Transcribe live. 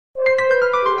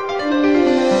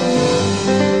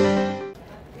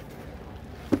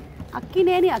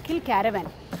Akkineni Akhil caravan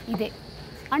ఇదే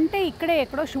అంటే ఇక్కడే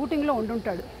ఎక్కడో షూటింగ్లో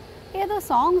ఉండుంటాడు. ఏదో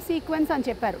సాంగ్ సీక్వెన్స్ అని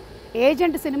చెప్పారు.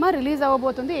 ఏజెంట్ సినిమా రిలీజ్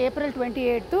అవ్వబోతుంది April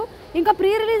 28th. ఇంకా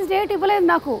ప్రీ రిలీజ్ డేట్ ఇవ్వలేదు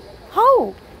నాకు. హౌ?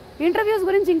 ఇంటర్వ్యూస్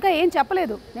గురించి ఇంకా ఏం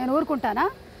చెప్పలేదు. నేను ఊరుకుంటానా?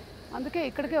 అందుకే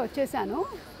ఇక్కడికే వచ్చేసాను.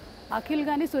 అఖిల్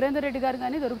కానీ సురేందర్ రెడ్డి గారు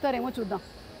కానీ దొరుకుతారేమో చూద్దాం.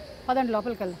 పదండి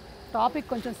లోపలికి వెళ్దాం. టాపిక్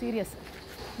కొంచెం సీరియస్.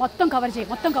 మొత్తం కవర్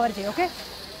చేయి ఓకే?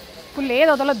 ఫుల్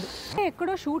ఏది వదలొద్దు.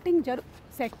 ఎక్కడో షూటింగ్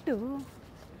సెట్.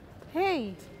 హే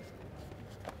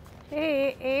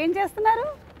ఏం చేస్తున్నారు?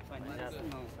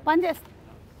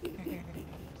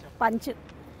 పంచ్.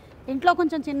 ఇంట్లో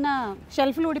కొంచెం చిన్న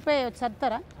షెల్ఫ్లు ఊడిపోయి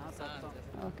సర్తారా?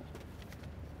 ఓకే.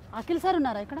 అఖిల్ సార్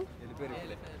ఉన్నారా ఇక్కడ?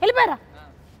 వెళ్ళిపోయారా?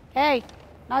 ఏయ్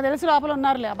నాకు తెలుసు లోపల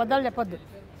ఉన్నారులే, అబద్ధాలు చెప్పొద్దు.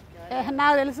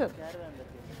 నాకు తెలుసు.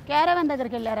 క్యారవాన్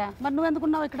దగ్గరికి వెళ్ళారా? మరి నువ్వు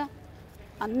ఎందుకున్నావు ఇక్కడ?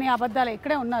 అన్ని అబద్ధాలే.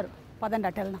 ఇక్కడే ఉన్నారు. పదండి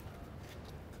అటు వెళ్దాం.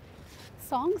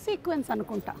 సాంగ్ సీక్వెన్స్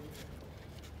అనుకుంటా.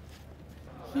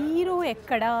 హీరో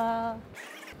ఎక్కడా?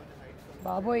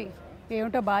 బాబోయ్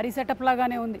ఏమిటో భారీ సెటప్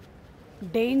లాగానే ఉంది.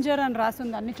 డేంజర్ అని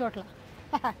రాసింది అన్ని చోట్ల.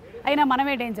 అయినా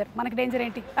మనమే డేంజర్. మనకి డేంజర్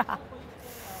ఏంటి?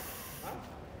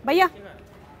 భయ్యా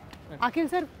అఖిల్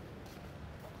సార్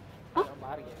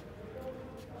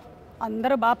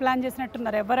అందరూ బాగా ప్లాన్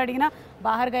చేసినట్టున్నారు. ఎవరు అడిగినా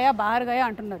బాహర్ గయా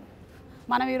అంటున్నారు.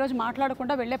 మనం ఈరోజు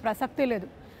మాట్లాడకుండా వెళ్ళే ప్రసక్తే లేదు.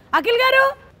 అఖిల్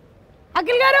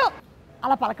గారు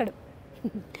అలా పలకడు.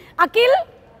 అఖిల్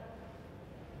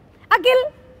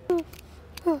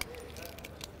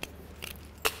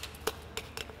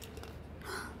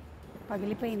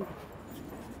పగిలిపోయింది.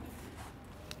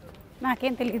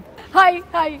 నాకేం తెలియదు. హాయ్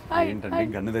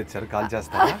గన్ను తెచ్చారు, కాల్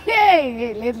చేస్తా.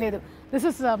 లేదు దిస్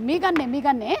ఇస్ మీ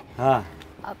గన్నే.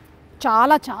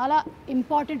 చాలా చాలా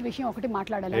ఇంపార్టెంట్ విషయం ఒకటి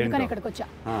మాట్లాడాలి, అందుకని ఇక్కడికి వచ్చా.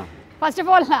 First of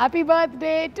all happy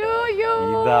birthday to you.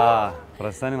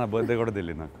 ప్రస్తుతానికి నా బర్త్డే కూడా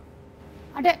తెలియదు నాకు.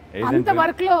 అంటే అంత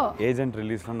వర్క్ లో ఏజెంట్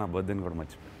రిలీజ్ లో నా బర్త్డేని కూడా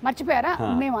మర్చిపోయారా?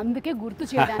 మేము అందుకే గుర్తు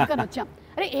చేయడానికి వచ్చాం.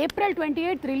 అరే April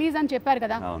 28th రిలీజ్ అని చెప్పారు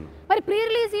కదా, మరి ప్రీ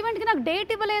రిలీజ్ ఈవెంట్ కి నాకు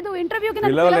డేట్ ఇవ్వలేదు, ఇంటర్వ్యూకి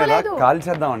నాకు పిలవలేదు. కాల్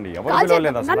చేద్దామండి, ఎవరు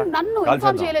పిలవలేదు అసలు. నన్ను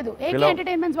ఇన్ఫార్మ్ చేయలేదు. ఏకే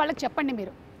ఎంటర్టైన్మెంట్స్ వాళ్ళకి చెప్పండి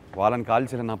మీరు. వాళ్ళని కాల్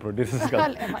చేయలేదు, నా ప్రొడ్యూసర్స్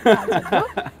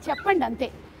చెప్పండి అంతే.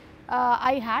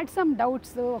 I had some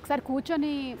doubts. ఒకసారి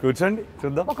కూర్చోండి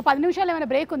చూద్దాం. ఒక 10 నిమిషాలు ఏమైనా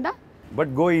బ్రేక్ ఉందా?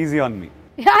 But go easy on me.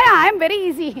 I'm very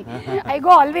easy. I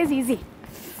go always easy.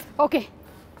 Okay,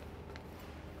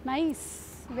 nice,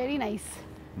 very nice.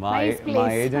 మా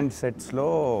ఏజెంట్ సెట్స్ లో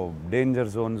డేంజర్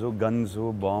జోన్స్, గన్స్,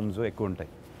 బాంబ్స్ ఎక్కువ ఉంటాయి.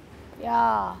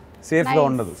 సేఫ్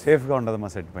గా ఉండదు మా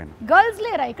సెట్ పైన. గర్ల్స్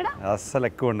లేరా ఇక్కడ? అస్సలు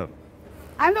ఎక్కువ ఉండరు.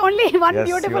 I'm the only one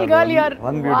beautiful girl here.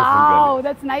 Wow,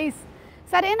 that's nice.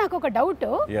 సరే, నాకు ఒక డౌట్.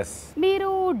 మీరు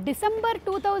December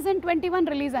 2021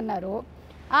 రిలీజ్ అన్నారు,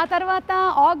 ఆ తర్వాత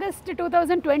August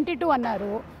 2022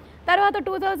 అన్నారు, తర్వాత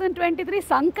 2023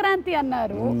 సంక్రాంతి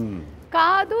అన్నారు,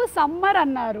 కాదు సమ్మర్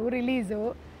అన్నారు రిలీజు,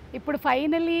 ఇప్పుడు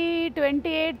ఫైనలీ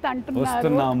 28th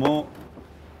అంటున్నారు.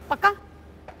 పక్కా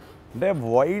అంటే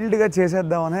వైల్డ్ గా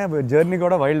చేసేద్దామనే జర్నీ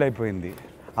కూడా వైల్డ్ అయిపోయింది.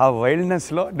 ఆ వైల్డ్నెస్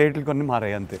లో డేట్లు కొన్ని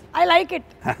మారాయి అంతే. I like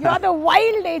it. You are the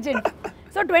wild agent.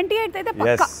 So 28th అయితే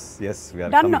పక్కా. yes we are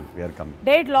coming.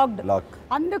 Date lock.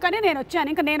 అందుకనే నేను వచ్చాను.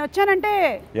 ఇంకా నేను వచ్చానంటే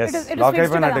లాక్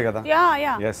అయిపోయినట్టే కదా.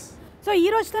 యా. సో ఈ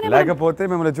రోజుతోనే, లేకపోతే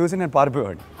మిమ్మల్ని చూసి నేను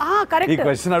పారిపోయాను. కరెక్ట్. ఈ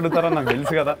క్వశ్చన్ అడుగుతారని నాకు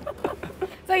తెలుసు కదా.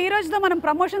 సో ఈ రోజుతో మనం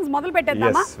ప్రమోషన్స్ మొదలు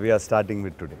పెట్టేద్దామా? yes we are starting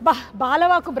with today.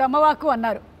 బాలవాకు బ్రహ్మవాకు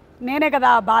అన్నారు, నేనే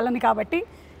కదా బాలని, కాబట్టి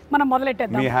మనం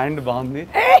మొదలెట్టేద్దాం. మీ హ్యాండ్ బాగుంది,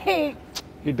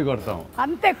 హిట్ కొడతాం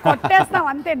అంతే, కొట్టేస్తాం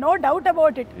అంతే, no doubt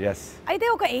about it. yes. అయితే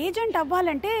ఒక ఏజెంట్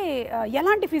అవ్వాలంటే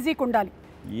ఎలాంటి ఫిజిక్ ఉండాలి?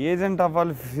 ఏజెంట్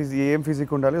అవ్వాలి, ఏం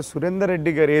ఫిజిక్ ఉండాలి? సురేందర్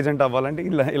రెడ్డి గారు ఏజెంట్ అవ్వాలంటే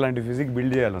ఇలాంటి ఫిజిక్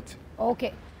బిల్డ్ చేయాలి వచ్చి. ఓకే,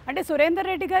 అంటే సురేందర్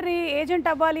రెడ్డి గారి ఏజెంట్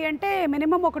అవ్వాలి అంటే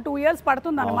మినిమం ఒక 2 years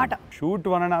పడుతుంది అన్నమాట. షూట్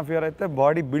 1.5 year అయితే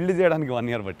బాడీ బిల్డ్ చేయడానికి 1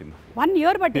 year పట్టింది. 1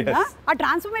 year పట్టిందా? ఆ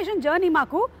ట్రాన్స్ఫర్మేషన్ జర్నీ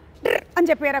మాకు అని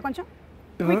చెప్పారా కొంచెం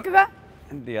క్విక్గా?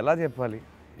 అంటే ఎలా చెప్పాలి,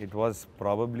 it was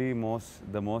probably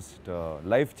the most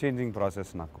life changing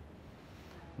process.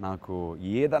 నాకు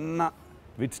ఏదన్నా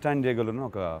విత్ స్టాండ్ చేయగలను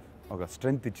ఒక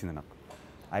స్ట్రెంగ్త్ ఇచ్చింది నాకు.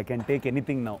 I can take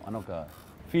anything now అని ఒక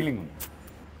ఫీలింగ్ ఉంది.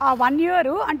 ఆ 1 year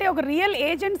అంటే ఒక రియల్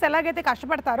ఏజెంట్స్ ఎలాగైతే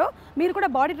కష్టపడతారో మీరు కూడా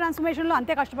బాడీ ట్రాన్స్ఫర్మేషన్లో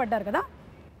అంతే కష్టపడ్డారు కదా?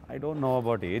 I don't know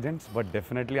about agents, but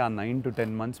definitely ఆ 9 to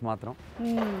 10 months మాత్రం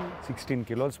 16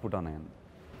 kilos పుట్ ఆన్ అయ్యాను.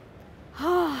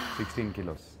 16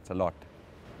 kilos, it's a lot.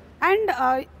 And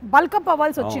బల్కప్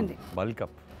అవ్వాల్సి వచ్చింది.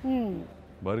 బల్కప్,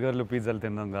 బర్గర్లు పిజ్జాలు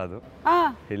తినడం కాదు,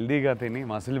 హెల్దీగా తిని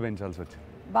మసిల్ పెంచాల్సి వచ్చింది.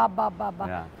 బాబా.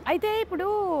 అయితే ఇప్పుడు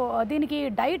దీనికి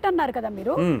డైట్ అన్నారు కదా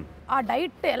మీరు, ఆ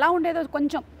డైట్ ఎలా ఉండేదో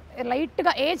కొంచెం లైట్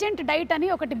గా, ఏజెంట్ డైట్ అని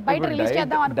ఒకటి బయట రిలీజ్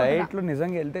చేద్దాం అనుకుంటున్నా. డైట్ లో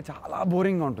నిజంగా వెళ్తే చాలా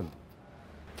బోరింగ్ గా ఉంటుంది,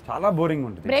 చాలా బోరింగ్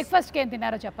ఉంటుంది. బ్రేక్ఫాస్ట్ కి ఏం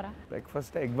తిన్నారో చెప్పరా?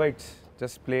 Breakfast egg whites,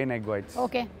 just plane egg whites.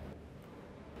 Okay,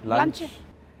 lunch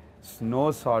no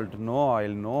salt, no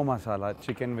oil, no masala,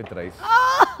 chicken with rice.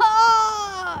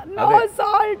 No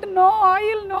salt, no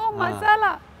oil, no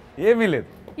masala, ఏమీ లేదు.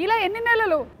 ఇలా ఎన్ని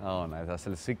నెలలు? అవును,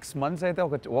 అసలు 6 months అయితే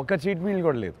ఒక చీట్ మీల్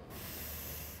కూడా లేదు.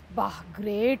 బా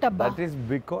గ్రేట్ అబ్బా. దట్ ఈస్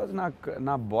బికాజ్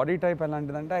నా బాడీ టైప్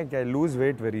ఎలాంటిదంటే I lose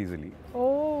weight very easily.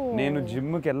 నేను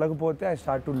జిమ్కి వెళ్ళకపోతే I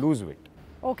start to lose weight.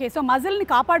 Okay, so మజిల్ని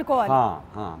కాపాడుకోవాలి.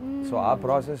 సో ఆ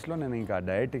ప్రాసెస్లో నేను ఇంకా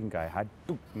డయట్ ఇంకా I had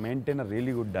to maintain a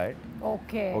really good diet.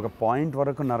 Okay, ఒక పాయింట్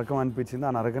వరకు నరకం అనిపించింది,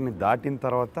 ఆ నరకాన్ని దాటిన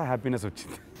తర్వాత హ్యాపీనెస్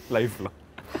వచ్చింది లైఫ్లో.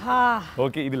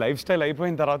 ఓకే, ఇది లైఫ్ స్టైల్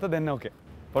అయిపోయిన తర్వాత దెన్ ఓకే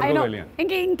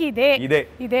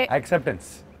ఇదే యాక్సెప్టెన్స్.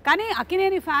 కానీ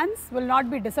Akkineni fans will not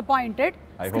be disappointed.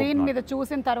 Screen మీద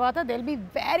చూసిన తర్వాత they will be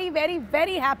very very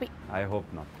very happy. I hope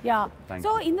not. Yeah,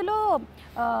 so ఇందులో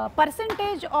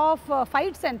పర్సెంటేజ్ ఆఫ్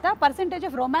ఫైట్స్ ఎంత, పర్సెంటేజ్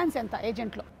ఆఫ్ రొమాన్స్ ఎంత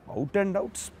ఏజెంట్లో? Out and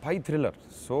out spy thriller.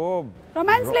 So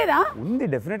romance లేదా? ఉంది,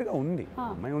 definite గా ఉంది.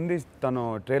 అమ్మాయి ఉంది, తను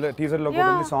టీజర్ లో కూడా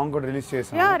ఉంది, సాంగ్ కూడా రిలీజ్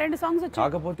చేశాను. యా, 2 songs వచ్చాయి.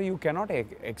 కాకపోతే you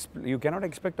cannot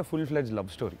expect a full fledged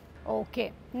love story. Okay,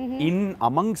 in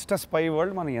amongst a spy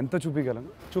world మనం ఎంత చూపించగలం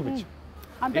చూపించు.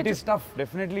 It is tough,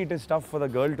 definitely it is tough for the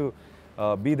girl to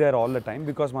be there all the time,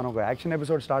 because మనం ఒక action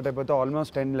episode start అయిపోతే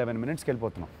almost 10-11 minutes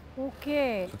వెళ్ళిపోతున్నాం. Okay,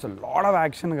 it's a lot of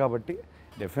action కాబట్టి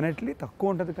definitely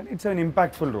తక్కువ ఉంటుంది, కానీ it's an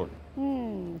impactful role.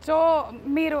 So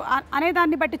మీరు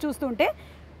అనేదాన్ని బట్టి చూస్తుంటే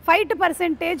ఫైట్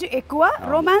పర్సెంటేజ్ ఎక్కువ,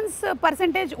 రొమాన్స్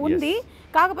పర్సెంటేజ్ ఉంది,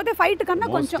 కాకపోతే ఫైట్ కన్నా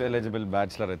కొంచెం ఎలిజిబుల్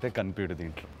బ్యాచిలర్ అయితే కనిపించదు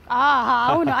దీంట్లో.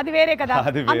 అవును, అది వేరే కదా,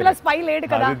 అందులో స్పై లేడు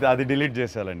కదా, అది డిలీట్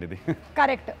చేసాలండి. ఇది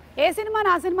కరెక్ట్. ఏ సినిమా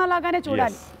నా సినిమా లాగానే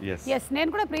చూడాలి. ఎస్, నేను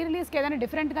కూడా ప్రీ రిలీజ్ కి ఏదైనా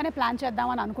డిఫరెంట్ గానే ప్లాన్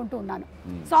చేద్దామని అనుకుంటూ ఉన్నాను.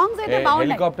 సాంగ్స్ అయితే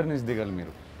బాగున్నాయి. హెలికాప్టర్ నుంచి దిగాలి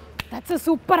మీరు. దట్స్ ఎ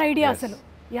సూపర్ ఐడియా అసలు.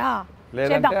 యా,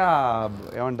 లేదంటే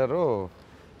ఏమంటారు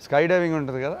స్కై డైవింగ్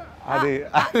ఉంటుంది కదా, అది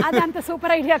అంత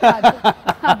సూపర్ ఐడియా కాదు.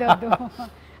 అదొద్దు,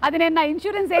 అది నేను నా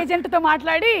ఇన్సూరెన్స్ ఏజెంట్తో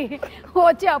మాట్లాడి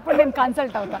వచ్చి అప్పుడు నేను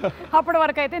కన్సల్ట్ అవుతాను. అప్పటి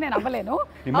వరకు అయితే నేను అవ్వలేను.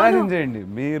 ఇమాజిన్ చేయండి,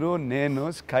 మీరు నేను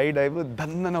స్కై డైవ్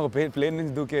దన్నన ఒక ప్లేన్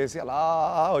నుంచి దూకేసి అలా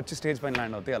వచ్చి స్టేజ్ పైన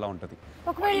ల్యాండ్ అవుతాయి, అలా ఉంటుంది.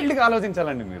 ఒకవేళ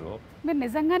ఆలోచించాలండి మీరు. మీరు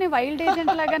నిజంగానే వైల్డ్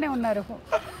ఏజెంట్ లాగానే ఉన్నారు.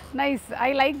 Nice, I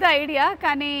like the idea.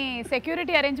 కానీ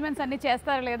సెక్యూరిటీ అరేంజ్మెంట్స్ అన్ని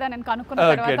చేస్తారా లేదా నేను కనుక్కున్న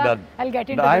తర్వాత I'll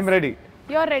get in. I am ready.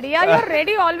 You're ready? You're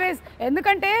ready always.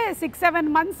 ఎందుకంటే 6-7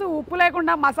 months ఉప్పు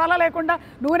లేకుండా, మసాలా లేకుండా,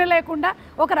 నూనె లేకుండా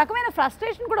ఒక రకమైన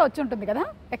ఫ్రస్ట్రేషన్ కూడా వచ్చి ఉంటుంది కదా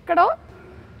ఎక్కడో,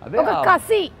 ఒక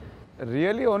కసి.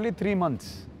 Really only 3 months.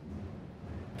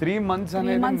 3 months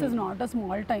అనేది 3 months is not a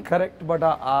small time. Correct, but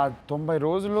ఆ 90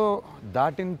 రోజులు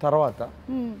దాటిన తర్వాత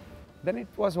then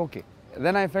it was okay.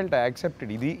 Then I felt I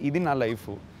accepted. ఇది నా లైఫ్,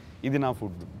 ఇది నా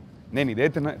ఫుడ్, నేను ఇదే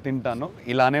తింటాను,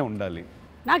 ఇలానే ఉండాలి,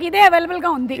 నాకు ఇదే అవైలబుల్గా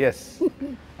ఉంది. ఎస్,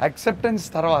 యాక్సెప్టెన్స్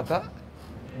తర్వాత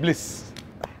బ్లిస్.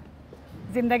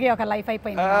 జిందగీ ఒక లైఫ్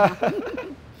అయిపోయింది.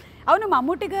 అవును,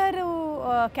 మమ్ముటి గారు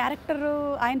క్యారెక్టర్,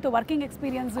 ఆయనతో వర్కింగ్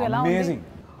ఎక్స్పీరియన్స్ ఎలా ఉంది? అమేజింగ్.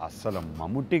 అసలు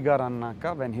మమ్ముటి గారు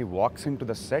అన్నాక when he walks in to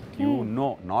the set, you know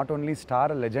not only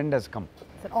star, legend Hess come.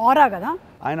 ఆరా కదా,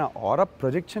 ఆయన ఆరా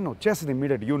ప్రొజెక్షన్ వచ్చేస్తుంది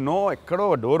ఇమీడియట్. యూ నో, ఎక్కడో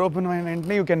డోర్ ఓపెన్ అయిన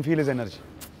వెంటనే you can feel his energy.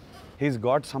 He's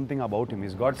got something about him.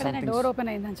 He's got something. Door open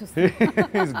అయిందని చూస్తే.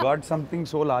 He's got something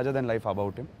so larger than life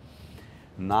about him.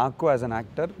 నాకు as an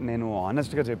actor నేను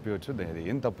ఆనెస్ట్గా చెప్పవచ్చు,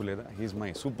 ఏం తప్పు లేదా, he's my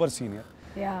super senior.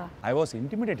 I was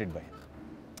intimidated by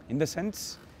in the sense,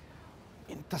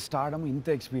 ఇంత stardom, ఇంత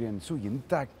ఎక్స్పీరియన్స్,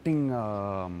 ఇంత యాక్టింగ్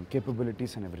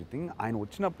కేపబిలిటీస్ అండ్ ఎవ్రీథింగ్. ఆయన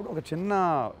వచ్చినప్పుడు ఒక చిన్న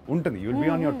ఉంటుంది, you will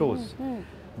be on your toes,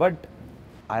 but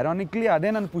ఐరానిక్లీ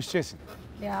అదే నన్ను పుష్ చేసింది.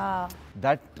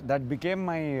 That became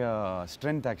my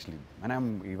strength actually. మనం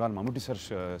ఇవాళ మమ్ముటి సార్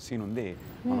సీన్ ఉంది,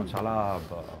 మనం చాలా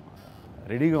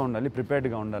రెడీగా ఉండాలి,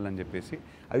 ప్రిపేర్డ్గా ఉండాలని చెప్పేసి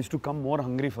I use to come more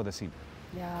hungry for the scene.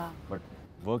 But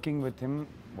working with him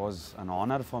was an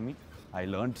honour for me. I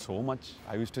learned so much.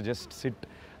 I use to just SIT,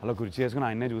 అలా కుర్చీ చేసుకుని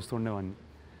ఆయన్నే చూస్తూ ఉండేవాడిని.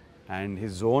 అండ్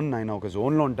హిస్ జోన్, ఆయన ఒక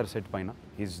జోన్లో ఉంటారు సెట్ పైన,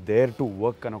 హీస్ దేర్ టు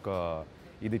వర్క్ అని ఒక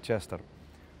ఇది ఇచ్చేస్తారు.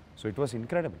 So it was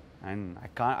incredible. And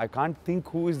I can't think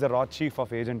who is the raw chief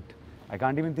of agent. I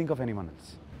can't even think of anyone else.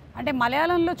 అంటే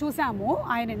మలయాళంలో చూసాము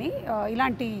ఆయనని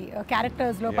ఇలాంటి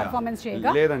క్యారెక్టర్స్లో పర్ఫార్మెన్స్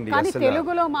చేయగా, కానీ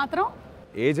తెలుగులో మాత్రం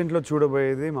ఏజెంట్లో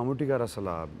చూడబోయేది మమ్ముటి గారు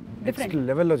అసలు నెక్స్ట్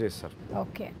లెవెల్లో చేస్తారు.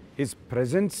 Okay, his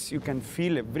presence you can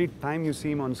feel every time you see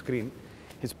him on screen.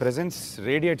 His presence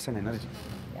radiates an energy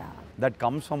that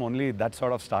comes from only that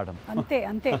sort of stardom. అంతే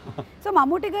అంతే. సో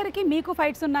మమ్ముటి గారికి మీకు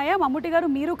ఫైట్స్ ఉన్నాయా? మమ్ముటి గారు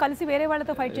మీరు కలిసి వేరే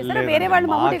వాళ్ళతో ఫైట్ చేశారా? వేరే వాళ్ళు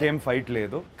మాకేం ఫైట్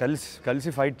లేదు,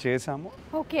 కలిసి ఫైట్ చేసాము.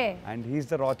 Okay, and he's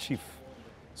the raw chief,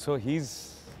 so he's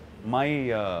my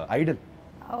Idol.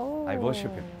 I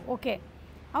worship him. Okay,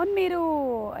 అవును, మీరు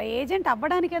ఏజెంట్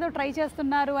అవ్వడానికి ఏదో ట్రై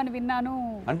చేస్తున్నారు అని విన్నాను.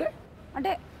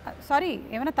 అంటే సారీ,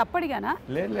 ఏమైనా తప్పడిగానా?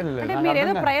 లేదు, అంటే మీరు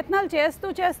ఏదో ప్రయత్నాలు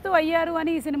చేస్తూ అయ్యారు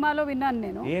అని ఈ సినిమాలో విన్నాను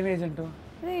నేను. ఏం ఏజెంట్?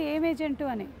 అదే ఏం ఏజెంట్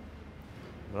అని.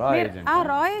 రా ఏజెంట్.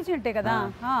 రా ఏజెంటే కదా.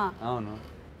 అవును.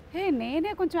 హే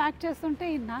నేనే కొంచెం యాక్ట్ చేస్తుంటే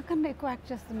నాకన్నా ఎక్కువ యాక్ట్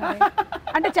చేస్తున్నా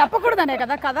అంటే చెప్పకూడదనే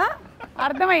కదా కదా.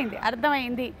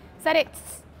 అర్థమైంది. సరే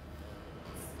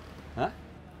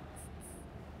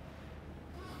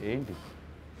ఏంటి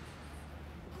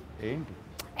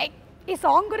ఈ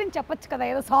సాంగ్ గురించి చెప్పొచ్చు కదా,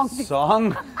 ఏదో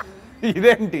సాంగ్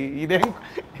ఇదేం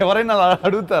ఎవరైనా అలా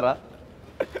అడుగుతారా?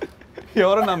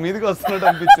 ఎవరో నా మీదకి వస్తున్నట్టు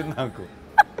అనిపించింది నాకు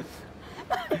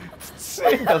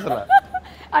అసలు.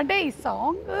 అంటే ఈ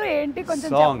సాంగ్ ఏంటి కొంచెం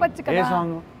చెప్పొచ్చు కదా.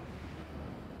 సాంగ్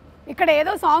ఇక్కడ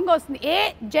ఏదో సాంగ్ వస్తుంది, ఏ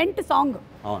జెంట్ సాంగ్.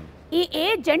 అవును. ఈ ఏ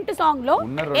జెంట్ సాంగ్ లో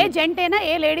ఏ జెంట్ అయినా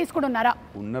ఏ లేడీస్ కూడా ఉన్నారా?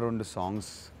 ఉన్న 2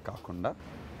 సాంగ్స్ కాకుండా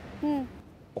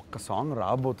ఒక్క సాంగ్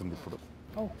రాబోతుంది ఇప్పుడు.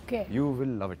 Okay. You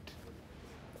will love it.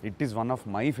 It is one of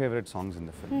my favourite songs in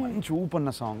the film. మంచి ఊపన్న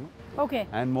song. Okay.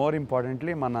 And more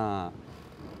importantly మన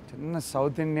చిన్న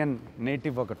సౌత్ ఇండియన్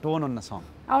నేటివ్ ఒక టోన్ ఉన్న సాంగ్.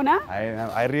 అవునా?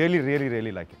 I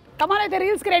really like it. కమాన్, అయితే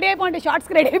రీల్స్ కి రెడీ అయిపోండి, shorts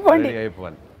కి రెడీ అయిపోండి.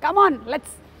 Come on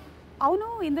let's. అవును,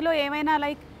 ఇందులో ఏమైనా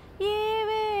లైక్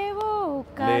ఏవేవో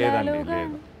కలలుగా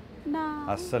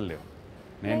అస్సలు లేవు.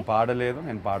 నేను పాడలేదు,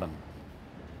 నేను పాడను.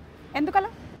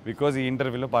 ఎందుకలా? బికాజ్ ఈ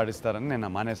ఇంటర్వ్యూలో పాడిస్తారని నేను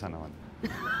మానేసాను. అని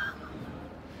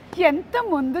ఎంత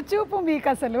ముందు చూపు మీకు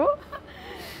అసలు.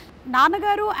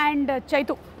 నాన్నగారు అండ్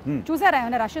చైతు చూసారా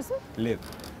ఏమైనా రషెస్? లేదు.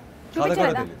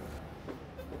 చూపించలేదా?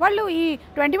 వాళ్ళు ఈ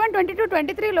 21, 22,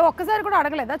 23లో ఒక్కసారి కూడా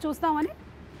అడగలేదా చూస్తామని?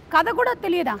 కథ కూడా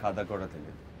తెలియదా? కథ కూడా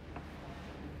తెలియదు.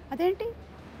 అదేంటి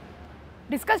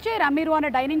డిస్కస్ చేయరా మీరు అన్న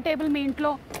డైనింగ్ టేబుల్ మీ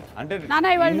ఇంట్లో? అంటే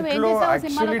నాన్న ఇవాళ నువ్వు ఏం చేసావు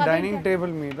సినిమాలో? డైనింగ్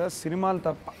టేబుల్ మీద సినిమాలు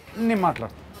తప్ప అన్ని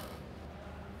మాట్లాడతాం.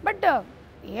 బట్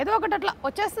ఏదో ఒకటి అట్లా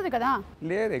వచ్చేస్తుంది కదా.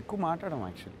 లేదు, ఎక్కువ మాట్లాడడం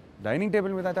యాక్చువల్లీ డైనింగ్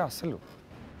టేబుల్ మీద అయితే అస్సలు.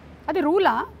 అది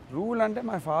రూలా? రూల్ అంటే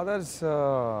మై ఫాదర్స్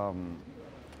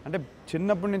అంటే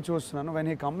చిన్నప్పటి నుంచి చూస్తున్నాను. When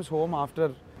he comes home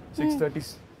after 6:30,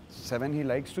 7 he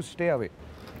likes to stay away.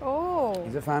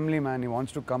 Is a family man. He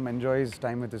wants to come enjoy his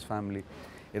time with his family.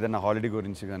 ఏదన్నా హాలిడే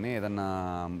గురించి కానీ, ఏదన్నా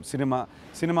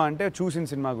సినిమా అంటే చూసిన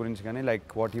సినిమా గురించి కానీ, like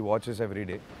what he watches every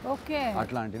day. Okay.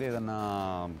 అట్లాంటిది ఏదన్నా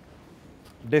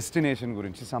డెస్టినేషన్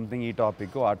గురించి సంథింగ్, ఈ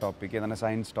టాపిక్ ఆ టాపిక్, ఏదైనా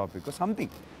science topic,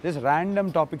 something just random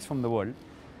topics from the world.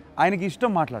 ఆయనకి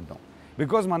ఇష్టం మాట్లాడటం.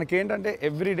 బికాజ్ మనకేంటంటే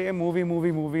ఎవ్రీడే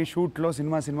మూవీ షూట్లో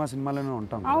సినిమాలోనే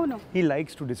ఉంటాం. He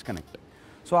likes to disconnect.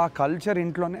 So ఆ కల్చర్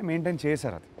ఇంట్లోనే మెయింటైన్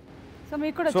చేశారు అది.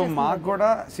 సో మాకు కూడా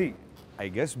I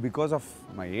guess because of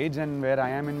my age and where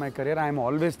I am in my career, I'm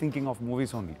always thinking of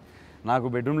movies only. నాకు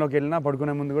బెడ్రూమ్లోకి వెళ్ళినా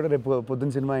పడుకునే ముందు కూడా రేపు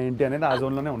పొద్దున్న సినిమా ఏంటి అనేది ఆ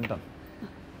జోన్లోనే ఉంటాను.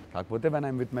 కాకపోతే when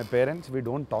I'm with my parents we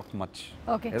don't talk much.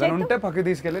 ఏదైనా ఉంటే పక్కకి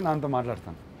తీసుకెళ్ళి నాతో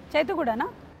మాట్లాడతాను. చైతు కూడానా?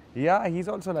 Yeah, he's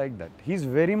also like that. He's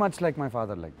very much like my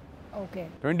father. Like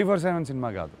 24/7 cinema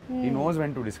కాదు. He knows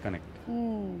when to disconnect.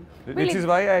 Which is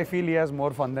why I feel he has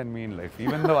more fun then me in life,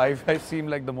 even though I seem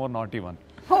like the more naughty one.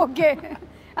 Okay.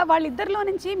 వాళ్ళిద్దరిలో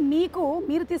నుంచి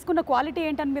మీరు తీసుకున్న quality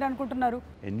ఏంటని మీరు అనుకుంటున్నారు?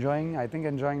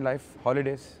 Enjoying life,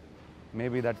 holidays,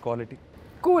 maybe that quality.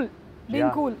 Cool,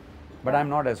 being cool. But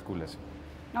I'm not as cool as.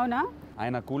 అవునా?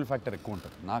 ఆయన cool factor ఎక్కువ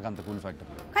ఉంటుంది, నాకు అంత కూల్ ఫ్యాక్టర్.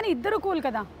 కానీ ఇద్దరు కూల్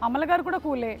కదా. అమల గారు కూడా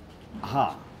కూలే.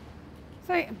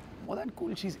 So more than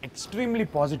cool, she is extremely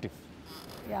positive.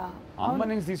 అమ్మ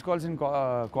నుంచి తీసుకోవాల్సిన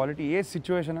క్వాలిటీ ఏ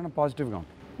సిచ్యువేషన్ అయినా పాజిటివ్గా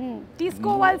ఉంటుంది.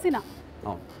 తీసుకోవాల్సిన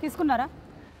తీసుకున్నారా?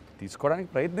 తీసుకోవడానికి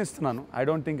ప్రయత్నిస్తున్నాను. I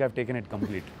don't think I've taken it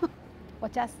complete.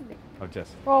 వచ్చేస్తుంది.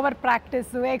 వచ్చేస్తుంది. ఓవర్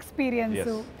ప్రాక్టీస్, ఎక్స్పీరియన్స్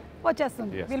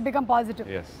వచ్చేస్తుంది. Will become positive.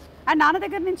 అండ్ నాన్న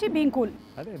దగ్గర నుంచి బీయింగ్ కూల్.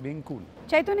 అదే బీయింగ్ కూల్.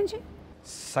 చైతు నుంచి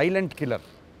సైలెంట్ కిల్లర్.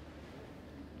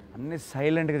 అన్ని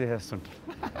సైలెంట్గా చేసేస్తుంటారు.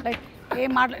 లైక్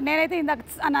ఏం నేనైతే ఇందాక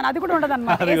అన్నాను, అది కూడా ఉండదు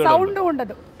అన్నమాట. ఏ సౌండ్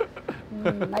ఉండదు.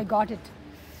 I got it.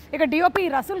 ఇక డిఓపి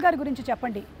రసూల్ గారి గురించి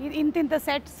చెప్పండి. ఇంత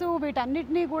సెట్స్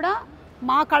వీటన్నిటినీ కూడా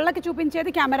మా కళ్ళకి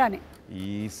చూపించేది కెమెరానే.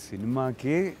 ఈ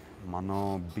సినిమాకి మనం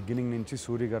బిగినింగ్ నుంచి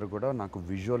సూర్య గారు కూడా నాకు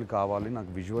విజువల్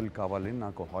కావాలి,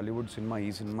 నాకు హాలీవుడ్ సినిమా, ఈ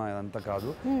సినిమా ఇదంతా కాదు,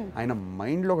 ఆయన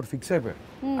మైండ్లో ఒకటి ఫిక్స్ అయిపోయారు.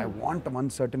 I want one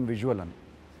certain visual అని.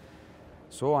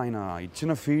 సో ఆయన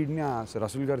ఇచ్చిన ఫీడ్ని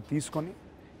రసూల్ గారు తీసుకొని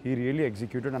he really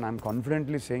executed. And I'm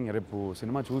confidently saying రేపు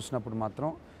సినిమా చూసినప్పుడు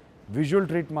మాత్రం విజువల్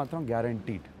ట్రీట్ మాత్రం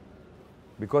guaranteed.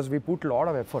 Because we put lot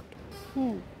of effort.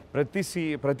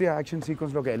 ప్రతి యాక్షన్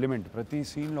సీక్వెన్స్లో ఒక ఎలిమెంట్, ప్రతి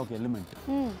సీన్లో ఒక element,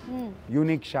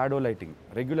 unique shadow lighting,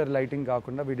 regular lighting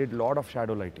కాకుండా we did lot of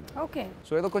shadow lighting.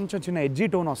 So ఏదో కొంచెం చిన్న ఎడ్జీ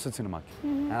టోన్ వస్తుంది సినిమాకి.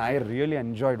 And I really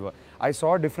enjoyed. I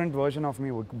saw different version of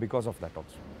me because of that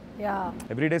also.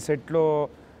 Everyday సెట్లో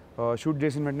షూట్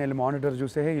చేసిన వెంటనే వెళ్ళి మానిటర్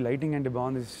చూస్తే హే ఈ లైటింగ్ అంటే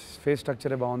బాగుంది, ఫేస్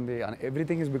స్ట్రక్చరే బాగుంది,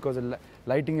 everything is because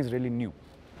lighting is really new.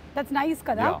 That's nice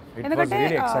కదా. ఎందుకంటే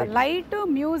లైట్,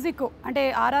 మ్యూజిక్ అంటే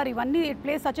ఆర్ఆర్ ఇవన్నీ it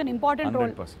place such an important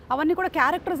role. అవన్నీ కూడా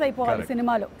క్యారెక్టర్స్ అయిపోవాలి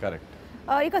సినిమాలో. కరెక్ట్.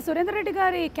 ఇక సురేందర్ రెడ్డి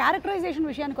గారి క్యారెక్టరైజేషన్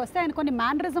విషయానికి వస్తే ఆయన కొన్ని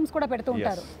మ్యానరిజమ్స్ కూడా పెడుతూ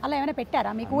ఉంటారు. అలా ఏమైనా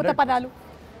పెట్టారా మీకు ఊత పదాలు?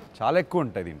 చాలా ఎక్కువ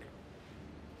ఉంటాయి దీంట్లో.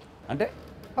 అంటే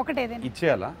ఒకటేదేనా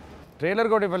ఇచ్చేయాలా? ట్రైలర్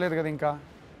కూడా ఇవ్వలేదు కదా ఇంకా.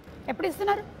 ఎప్పుడు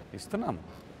ఇస్తున్నారు? ఇస్తున్నాం.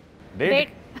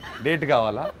 డేట్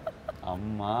కావాలా?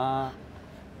 అమ్మా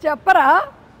చెప్పరా?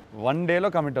 1 డేలో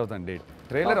కమిట్ అవుతాను డేట్.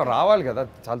 ట్రైలర్ రావాలి కదా,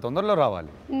 చాలా తొందరలో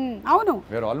రావాలి. అవును,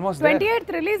 వేర్ ఆల్మోస్ట్ 28th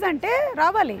రిలీజ్ అంటే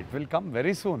రావాలి. It will come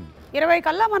very soon. 20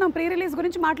 కల్లా మనం ప్రీ రిలీజ్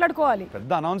గురించి మాట్లాడుకోవాలి.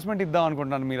 పెద్ద అనౌన్స్మెంట్ ఇద్దాం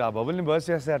అనుకుంటున్నాను. మీరు ఆ బబుల్ని బర్స్ట్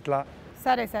చేస్తే అట్లా.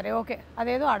 సరే సరే ఓకే.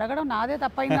 అదేదో అడగడం నాదే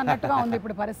తప్పైంది అన్నట్టుగా ఉంది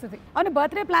ఇప్పుడు పరిస్థితి. అవును,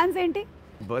 బర్త్డే ప్లాన్స్ ఏంటి?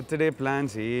 బర్త్డే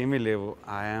ప్లాన్స్ ఏమీ లేవు.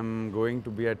 I'm going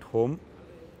to be at home.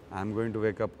 I'm going to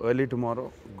wake up early tomorrow,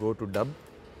 go to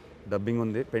dubbing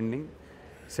ఉంది పెండింగ్,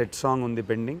 సెట్ సాంగ్ ఉంది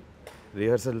పెండింగ్,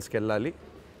 రిహర్సల్స్కి వెళ్ళాలి.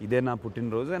 ఇదే నా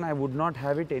పుట్టినరోజు and I would not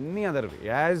have it any other way.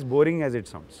 As boring as it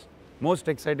sounds. Most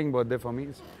exciting birthday for me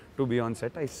to be on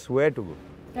set. I swear to good.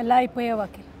 ఎలా అయిపోయావు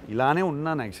అఖిల్? ఇలానే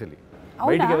ఉన్నాను actually,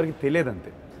 బయటికి ఎవరికి తెలియదు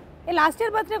అంతే. లాస్ట్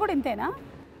ఇయర్ బర్త్డే కూడా ఇంతేనా?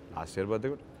 లాస్ట్ ఇయర్ బర్త్డే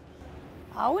కూడా.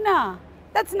 అవునా,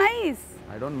 that's nice.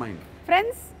 I don't mind.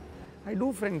 Friends? I do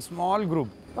friends, small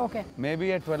group. Okay, maybe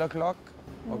at 12 o'clock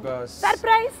ఒక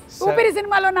సర్ప్రైజ్. ఊపిరి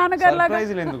సినిమాలో నాన్నగారు లాగా.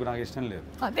 సర్ప్రైజ్ ఎందుకు, నాకు ఇష్టం లేదు.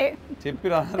 అదే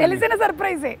చెప్పిరా, తెలిసిన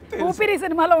సర్ప్రైజే. ఊపిరి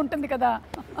సినిమాలో ఉంటుంది కదా.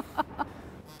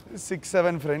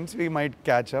 6-7 friends we might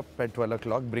catch up at 12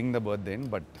 o'clock, bring the birthday in,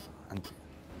 but అంతే.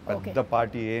 పెద్ద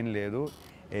పార్టీ ఏం లేదు.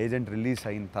 ఏజెంట్ రిలీజ్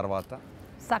అయిన తర్వాత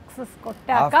సక్సెస్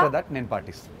కొట్టాక ఆఫ్టర్ దట్ నేను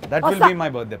పార్టీస్తాను. That will be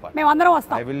my birthday party. మేమందరం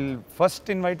వస్తాం. I will first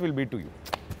invite will be to you.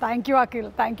 Thank you Akhil,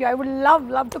 thank you. I would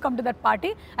love to come to that party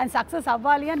and success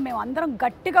అవ్వాలి అని మేము అందరం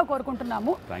గట్టిగా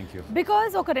కోరుకుంటున్నాము. Thank you.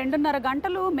 Because ఒక 2.5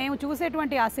 గంటలు మేము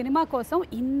చూసేటువంటి ఆ సినిమా కోసం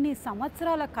ఇన్ని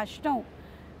సంవత్సరాల కష్టం,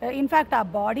 ఇన్ఫ్యాక్ట్ ఆ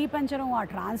బాడీ పెంచడం, ఆ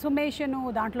ట్రాన్స్ఫర్మేషను,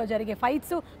 దాంట్లో జరిగే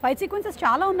ఫైట్ సీక్వెన్సెస్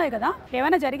చాలా ఉన్నాయి కదా.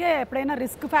 ఏమైనా జరిగే ఎప్పుడైనా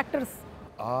రిస్క్ ఫ్యాక్టర్స్?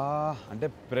 అంటే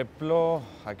ప్రెప్లో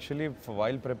actually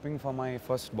while ప్రెప్పింగ్ for my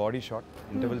first body shot,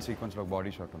 interval సీక్వెన్స్లో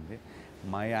body shot ఉంది.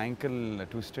 My ankle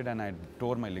twisted and I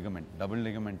torr my ligament, double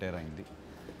ligament tear అయింది.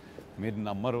 మీరు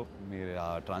నమ్మరు, మీరు ఆ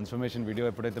ట్రాన్స్ఫర్మేషన్ వీడియో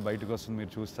ఎప్పుడైతే బయటకు వస్తుందో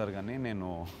మీరు చూస్తారు. కానీ నేను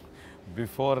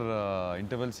before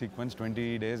interval sequence 20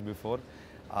 days before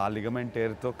ఆ లిగమెంట్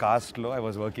టేర్తో కాస్ట్లో ఐ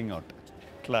వాజ్ వర్కింగ్ అవుట్.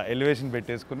 ఇట్లా ఎలివేషన్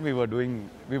పెట్టేసుకుని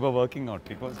we were working out.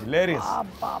 It was hilarious.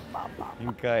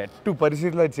 ఇంకా ఎట్టు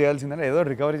పరిస్థితిలో చేయాల్సిందని ఏదో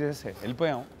రికవరీ చేస్తే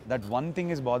వెళ్ళిపోయాం. That one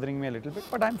thing is bothering me little bit,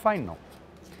 but I'm fine now.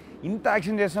 ఇంత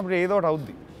యాక్షన్ చేసినప్పుడు ఏదో ఒకటి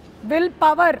అవుద్ది. Will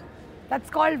power,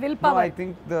 that's called will power. I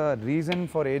think the reason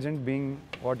for agent being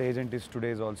what agent is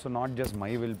today is also not just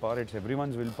my willpower, it's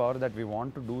everyone's willpower that we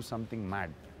want to do something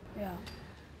mad. Yeah.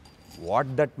 What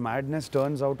that madness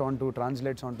turns out onto,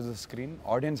 translates onto the screen,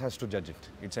 audience has to judge it.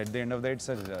 It's at the end of the day, it's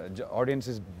a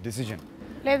audience's decision.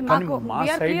 లేదు కానీ మాకు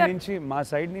మా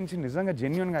side నుంచి నిజంగా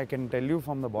జెన్యున్గా I can tell you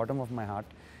from the bottom of my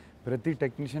heart, ప్రతి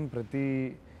technician, ప్రతి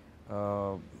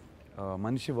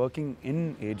మనిషి working in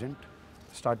agent,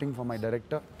 starting from my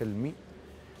director till me,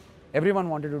 everyone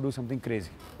wanted to do something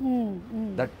crazy.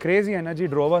 That crazy energy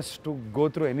drove us to go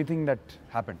through anything that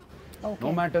happened. Okay.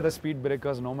 No matter the speed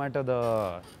breakers, no matter the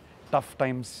tough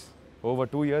times, over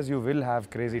 2 years you will have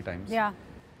crazy times. Yeah.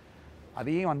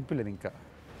 అది ఏం అనిపించలేదు, ఇంకా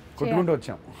కొట్టుకుంటూ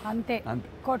వచ్చాం అంతే.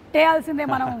 కొట్టేయాల్సిందే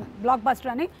మనం block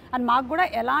buster అని. And మాకు కూడా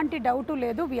ఎలాంటి డౌట్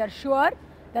లేదు. We are sure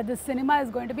that this cinema is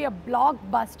going to be a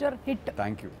blockbuster hit.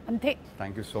 Thank you. Ante.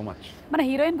 Thank you so much. Mana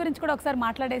heroine gurinchi kuda okkar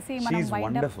maatladesi manam wind up. She's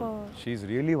wonderful. She's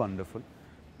really wonderful.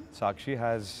 Sakshi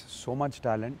has so much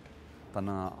talent.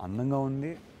 Tana andanga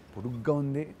undi, purugga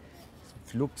undi,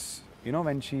 looks, you know,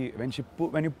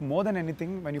 when you more than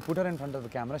anything, when you put her in front of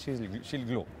the camera, she'll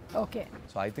glow. Okay.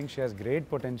 So I think she has great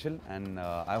potential, and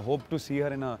I hope to see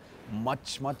her in a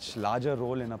much larger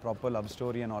role in a proper love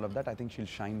story and all of that. I think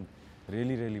she'll shine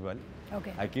really well.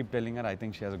 Okay. I keep telling her I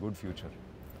think she has a good future.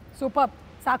 Super.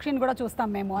 Sakshini kuda chustam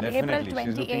memo on April 28th.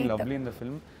 She's looking lovely in the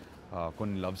film.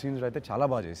 Konni love scenes aithe chala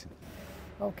baga chesindi.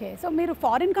 Okay. So meeru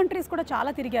foreign countries kuda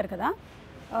chala tirigaru kada?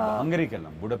 Hungary ki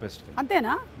vellam, Budapest ki.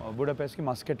 Antena? Budapest ki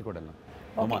Muscat kuda vellam.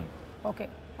 Oman. Okay.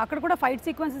 అక్కడ కూడా fight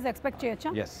sequences expect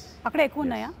చేయొచ్చా? yes. అక్కడ ఎక్కువ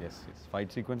ఉన్నాయా? yes.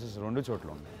 Fight sequences రెండు చోట్ల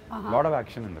ఉన్నాయి. Lot of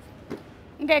action in the film.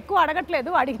 ఇంకా ఎక్కువ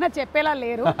అడగట్లేదు, అడిగినా చెప్పేలా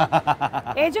లేరు.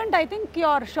 Agent, I think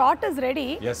your shot is ready.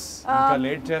 yes. ఇంకా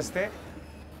లేట్ చేస్తే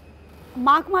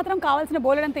మాకు మాత్రం కావాల్సిన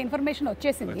బోలెడంత ఇన్ఫర్మేషన్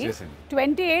వచ్చేసింది.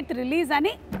 28th రిలీజ్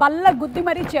అని బల్ల గుద్ది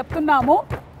మరీ చెప్తున్నాము.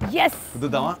 yes.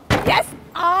 కుదుదామా? yes.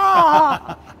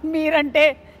 మీరంటే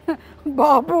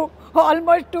బాబు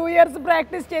ఆల్మోస్ట్ 2 years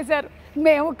ప్రాక్టీస్ చేశారు,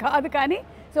 మేము కాదు. కానీ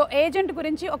సో ఏజెంట్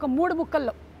గురించి ఒక 3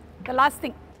 ముక్కల్లో the last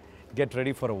thing. Get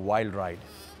ready for a wild ride.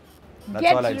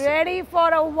 Get ready for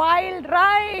a wild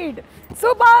ride.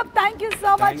 Superb. Thank you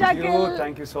so much, Akhil.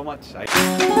 Thank you so much.